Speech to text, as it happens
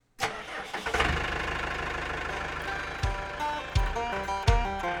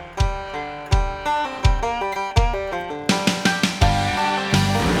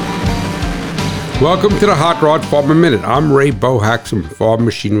Welcome to the Hot Rod Farmer Minute. I'm Ray Bohax from Farm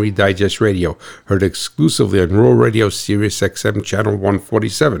Machinery Digest Radio, heard exclusively on Rural Radio Sirius XM Channel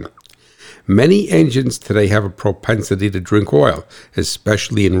 147. Many engines today have a propensity to drink oil,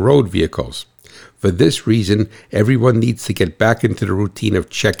 especially in road vehicles. For this reason, everyone needs to get back into the routine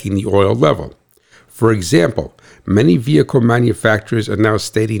of checking the oil level. For example, many vehicle manufacturers are now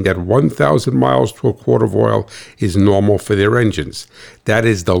stating that 1,000 miles to a quart of oil is normal for their engines. That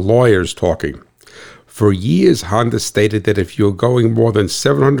is the lawyers talking. For years, Honda stated that if you're going more than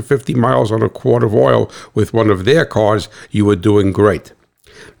 750 miles on a quart of oil with one of their cars, you are doing great.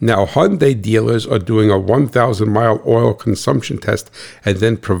 Now, Hyundai dealers are doing a 1,000-mile oil consumption test and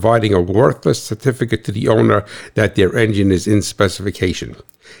then providing a worthless certificate to the owner that their engine is in specification.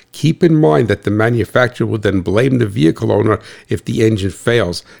 Keep in mind that the manufacturer will then blame the vehicle owner if the engine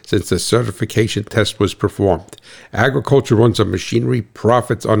fails, since the certification test was performed. Agriculture runs on machinery,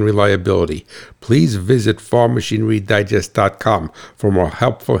 profits on reliability. Please visit farmmachinerydigest.com for more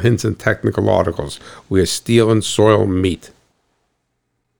helpful hints and technical articles where steel and soil meet.